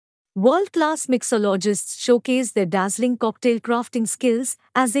World-class mixologists showcase their dazzling cocktail crafting skills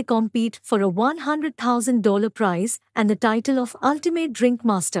as they compete for a $100,000 prize and the title of Ultimate Drink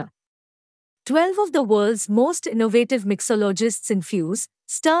Master. 12 of the world's most innovative mixologists infuse,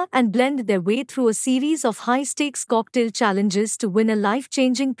 stir, and blend their way through a series of high stakes cocktail challenges to win a life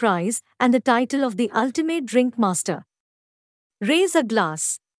changing prize and the title of the Ultimate Drink Master. Raise a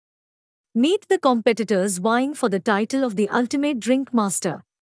glass. Meet the competitors vying for the title of the Ultimate Drink Master.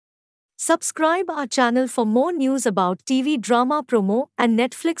 Subscribe our channel for more news about TV drama promo and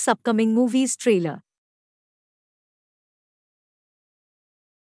Netflix upcoming movies trailer.